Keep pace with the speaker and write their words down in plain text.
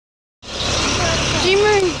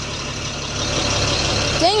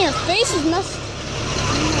This is messed.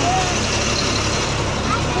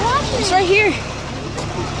 It's right here.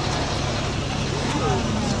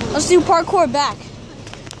 Let's do parkour back.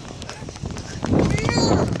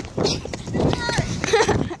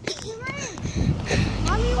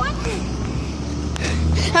 Mommy, watch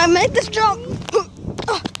it. I made this jump.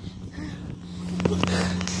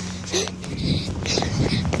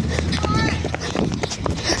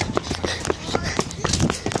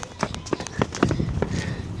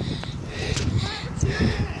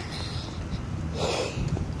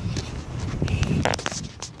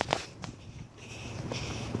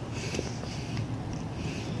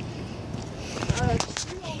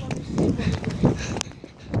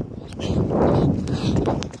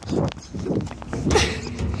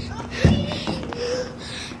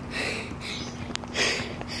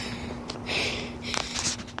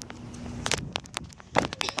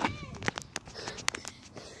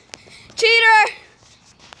 Cheater!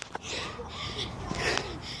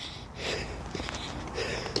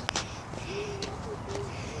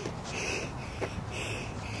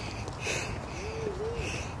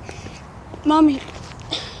 Mommy,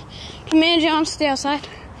 command John to stay outside.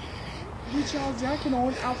 Get y'all jacket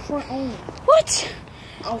on, out front only. What?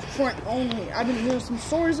 Out front only. I've been hearing some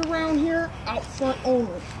stories around here, out front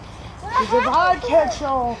only. Because if I catch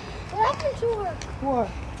y'all... What happened to her? What?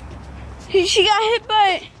 She got hit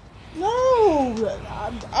by... No!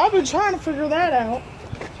 I've been trying to figure that out.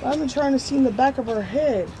 I've been trying to see in the back of her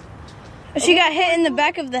head. She got hit in the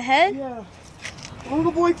back of the head? Yeah. A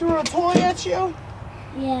little boy threw a toy at you?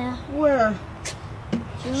 Yeah. Where?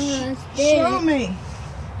 Show me.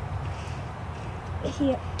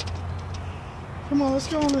 Here. Come on, let's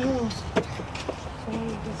go in the house.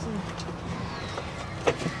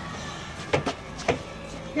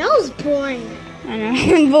 That was boring. I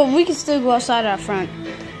know, but we can still go outside out front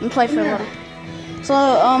and play for a little. So,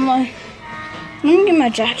 like, let me get my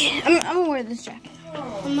jacket. I'm gonna wear this jacket.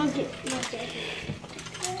 I'm gonna get my jacket.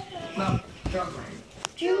 No, don't worry.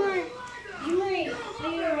 Junior, are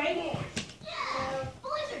you alright?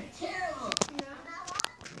 Boys are terrible.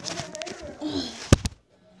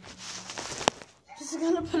 Just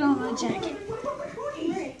gonna put on my jacket.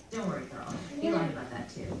 Don't worry, girl. You lied about that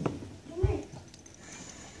too.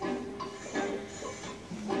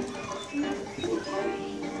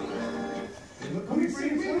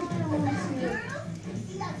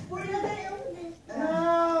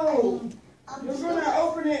 No! You're gonna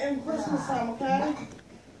open it in Christmas time, okay?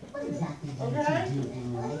 What exactly did Okay? you do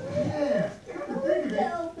anyway?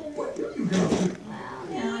 Wow,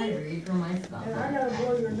 yeah, I read for myself. And I gotta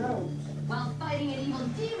blow your nose. While fighting an evil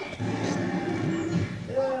demon.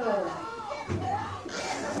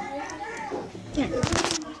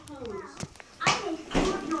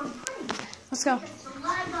 Let's go.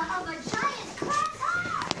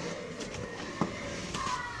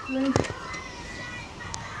 Mommy,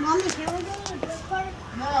 can we go to this park?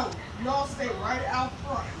 No, y'all stay right out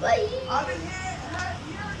front. I've been here.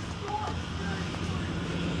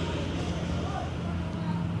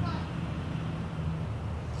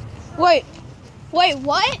 Wait,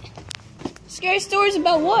 what? Scary stories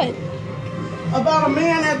about what? About a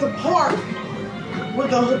man at the park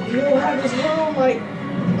with a he'll have his hair on like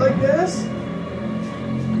this,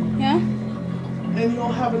 Yeah? and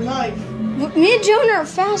he'll have a knife, Me and Jonah are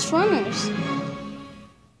fast runners.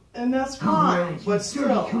 and that's fine. But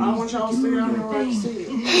still, I want y'all to stay down here where I see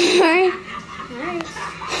you. Alright?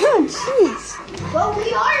 Oh, jeez. Well,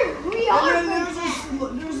 we are. And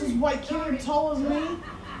then there's this white kid tall as me.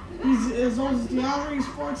 He's as old as DeAndre. He's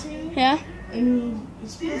 14, Yeah? and he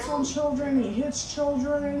spits on children. He hits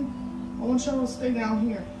children. I want y'all to stay down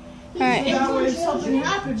here. Alright. So that way, if something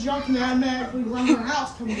happens, y'all can automatically run to her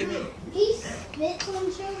house, come get me. He spits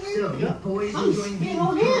on children. So, you boys I'm enjoying being spit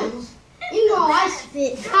on him. girls? You know I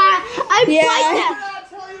spit. I Yeah. bite What them. did I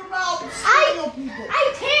tell you about stereotypical people?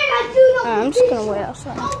 I tear my dude. I'm just gonna wait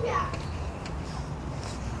outside. Oh, yeah.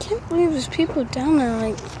 Can't believe there's people down there,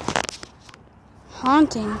 like,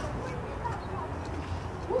 haunting.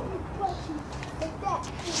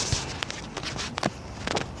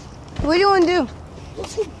 What do you want to do?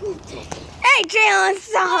 Hey, Jalen,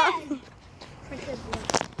 stop!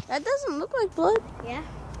 That doesn't look like blood. Yeah.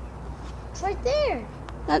 It's right there.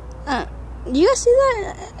 That, you guys see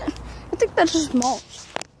that? I think that's just mulch.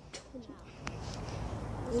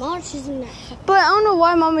 Launch isn't that. But I don't know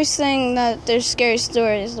why Mommy's saying that there's scary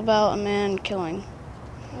stories about a man killing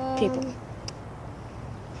people.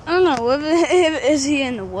 I don't know. Is he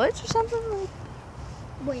in the woods or something?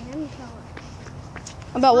 Wait, let me tell her.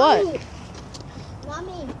 About what?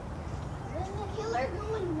 Mommy, does the killer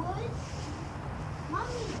go in woods?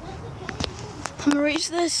 Mommy, does the killer go in woods? I'm gonna reach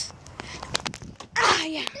this.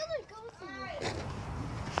 Yeah.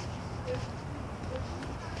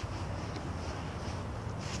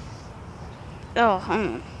 Oh,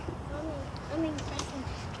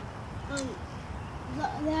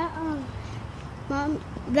 Mom,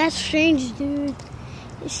 that strange dude.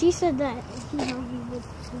 She said that he would.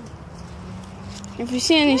 If you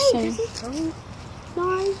see anything.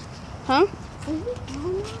 Huh?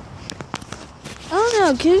 I don't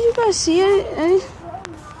know. Can you guys see it?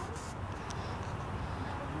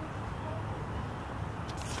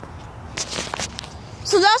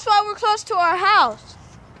 So that's why we're close to our house.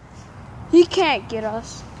 He can't get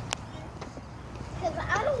us. Because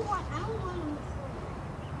I don't want him to fall.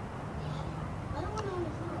 I don't want him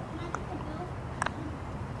to fall. Can I take a bill?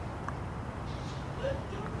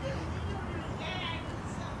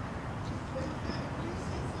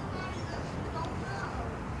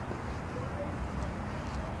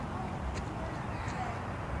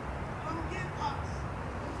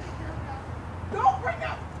 Don't bring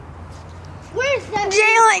up. Where's that?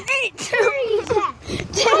 Jalen,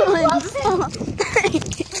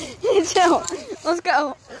 Jalen, let's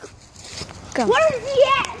go. Go. Where is he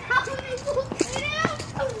at? How can I go get him?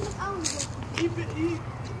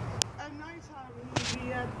 At nighttime, he would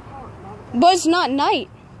be at the park. But it's not night.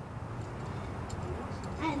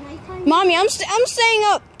 At nighttime? Mommy, I'm staying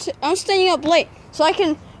up. I'm staying up late so I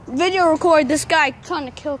can video record this guy trying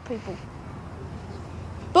to kill people.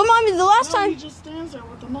 But mommy, the last time he just stands there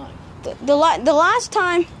with the knife. the last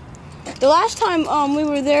time we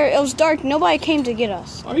were there, it was dark. Nobody came to get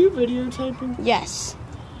us. Are you videotaping? Yes.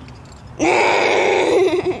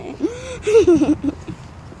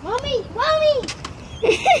 Mommy!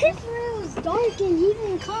 This room is dark and he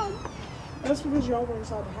didn't come. That's because y'all were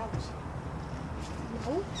inside the house.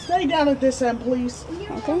 No. Stay down at this end, please.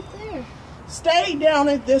 You're Okay. up there. Stay down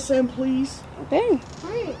at this end, please. Okay.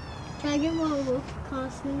 Hurry. Can I get one look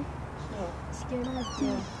costume? No. Scared of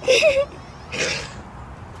you.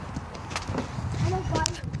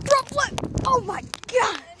 Oh my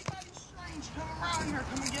God. Anybody strange come around here,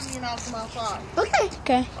 come and get me and I'll come outside. Okay.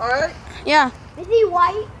 Okay. Alright? Yeah. Is he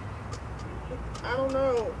white? I don't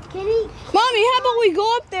know. Can he? Mommy, how about we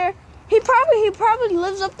go up there? He probably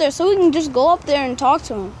lives up there, so we can just go up there and talk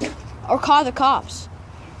to him, or call the cops.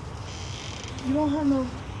 You don't have no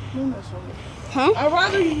windows on it. Huh? I'd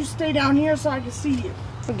rather you stay down here so I can see you.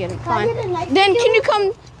 Forget it. Can I Fine. get a knife? Then can you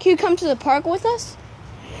come to the park with us?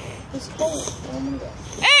 It's cold. Oh my God.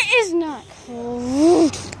 It is not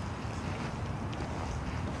cold. You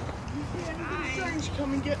see anything strange,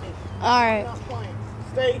 come and get me. All I'm right. not playing.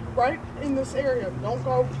 Stay right in this area. Don't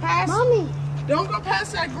go past. Mommy, Don't go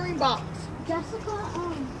past that green box. Jessica,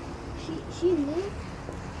 she moved.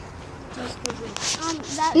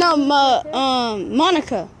 That. No,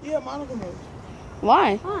 Monica. Yeah, Monica moved.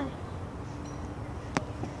 Why? Why?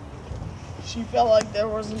 She felt like there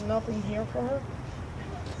was nothing here for her.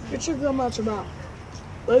 It should come out your mouth.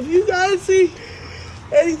 But if you guys see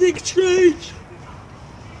anything strange,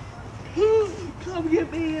 come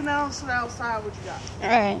get me and I'll sit outside what you got. All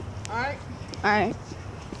right. Alright? All right.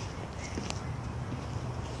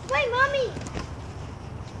 Wait, Mommy.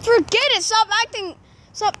 Forget it. Stop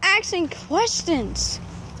asking questions.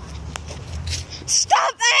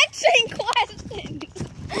 Stop asking questions.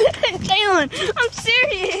 Jalen, I'm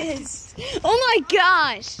serious. Oh my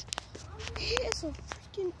gosh. He is so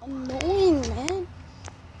freaking annoying, man.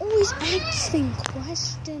 Always asking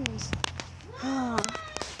questions. Oh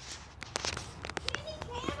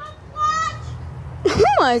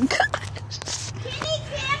my gosh.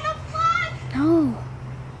 No.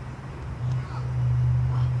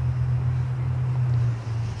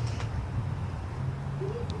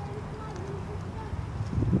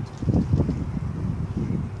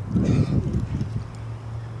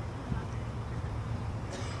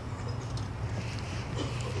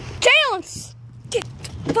 Jalen, get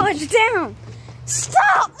the fudge down.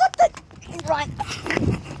 Stop. What the? Run.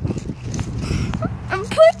 And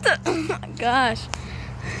put the. Oh my gosh.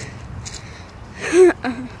 He's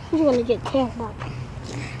gonna get tailed up.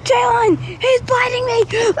 Jalen, he's biting me.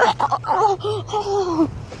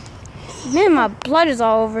 Man, my blood is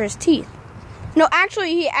all over his teeth. No,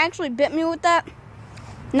 actually, he actually bit me with that.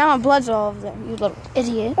 Now my blood's all over there, you little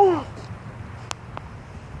idiot.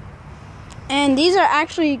 And these are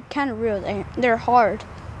actually kind of real. They're hard.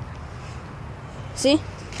 See?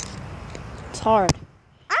 It's hard.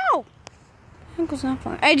 Ow! Ankle's not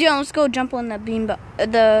fine. Hey, Jalen, let's go jump on the green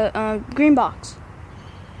box.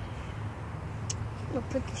 Look,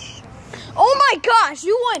 put the shirt. Oh my gosh,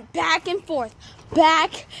 you went back and forth.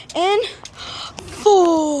 Back and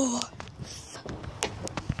forth.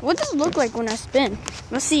 What does it look like when I spin?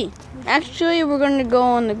 Let's see. Actually, we're going to go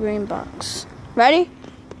on the green box. Ready?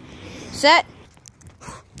 Set.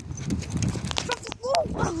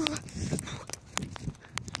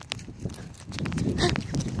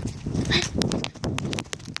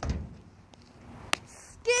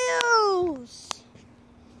 Skills.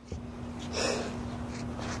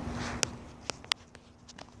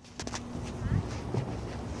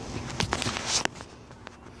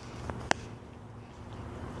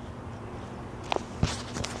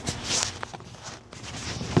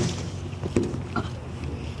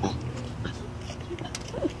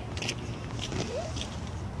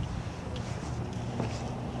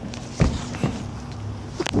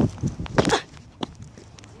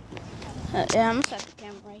 Yeah, I'm gonna set the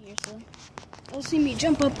camera right here so you'll see me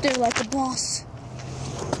jump up there like a boss.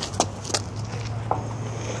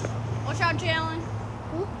 Watch out, Jalen.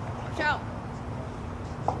 Watch out.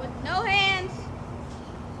 With no hands.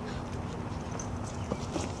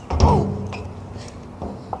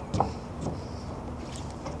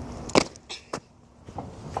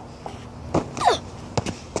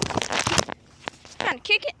 Trying to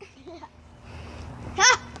kick it.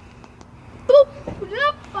 Ha! Boop!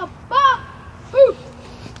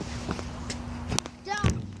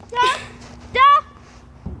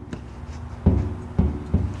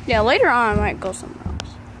 Yeah, later on I might go somewhere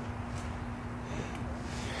else.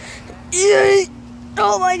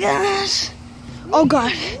 Oh my gosh. Oh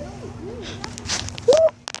god.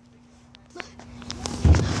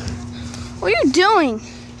 What are you doing?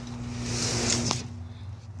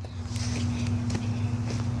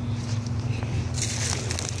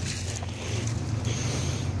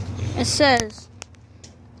 It says,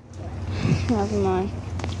 never mind.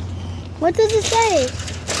 What does it say?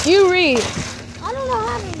 You read. I don't know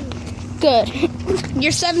how to read. Good.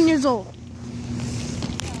 You're 7 years old.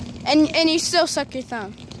 And you still suck your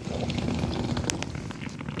thumb.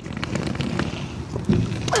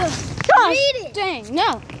 Gosh, Read it. Dang,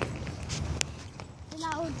 no. And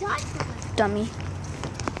I will die for it. Dummy.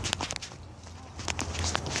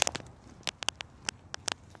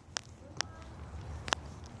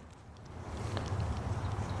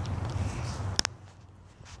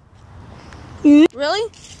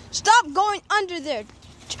 Really? Stop going under there.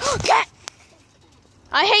 Cat!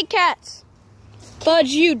 I hate cats. But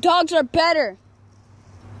you, dogs are better.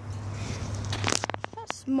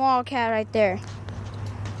 That small cat right there.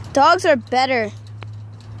 Dogs are better.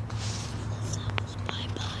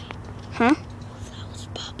 Huh?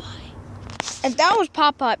 If that was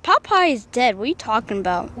Popeye, Popeye is dead. What are you talking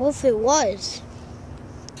about? What if it was?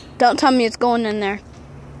 Don't tell me it's going in there.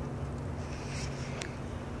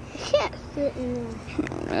 It can't fit in there.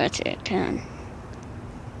 That's it, 10.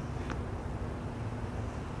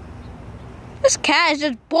 This cat is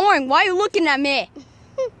just boring. Why are you looking at me?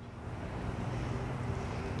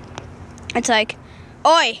 It's like,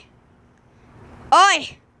 oi,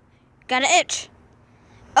 oi, got an itch,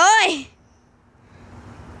 oi,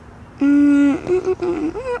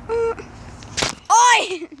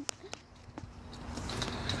 oi.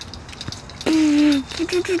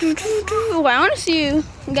 I want to see you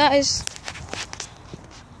guys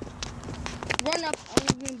run up on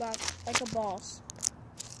the green box like a boss.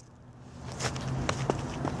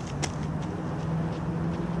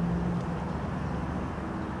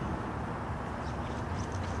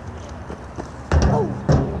 Oh,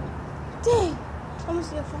 dang! I want to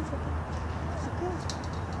see a front flip.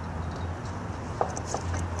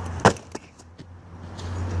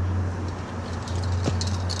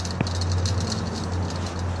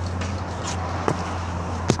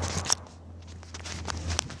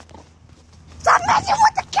 Stop messing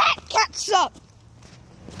with the cat! Cat's up!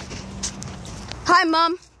 Hi,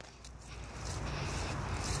 Mom.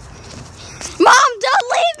 Mom, don't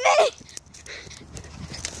leave me!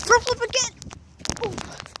 Front flip again! Oh.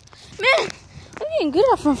 Man, I'm getting good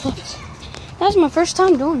at front flips. That was my first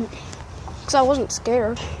time doing it. Because I wasn't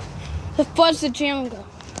scared. The fudge the jam go.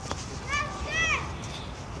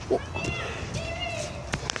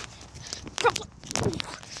 Front flip.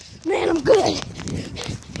 Man, I'm good.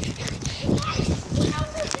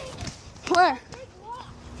 Where?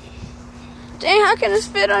 Dang, how can this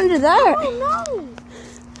fit under that? Oh no!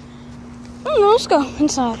 I don't know, let's go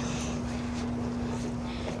inside.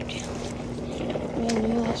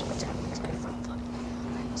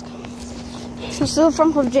 Let's do the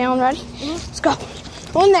front flip, Jalen. Ready? Let's go.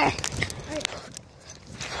 Go in there.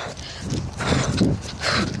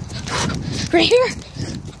 Right here.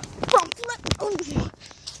 Front flip.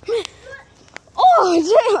 Oh,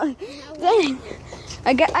 Jalen. Dang.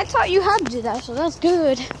 I taught you how to do that, so that's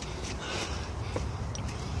good.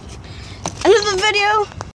 End of the video.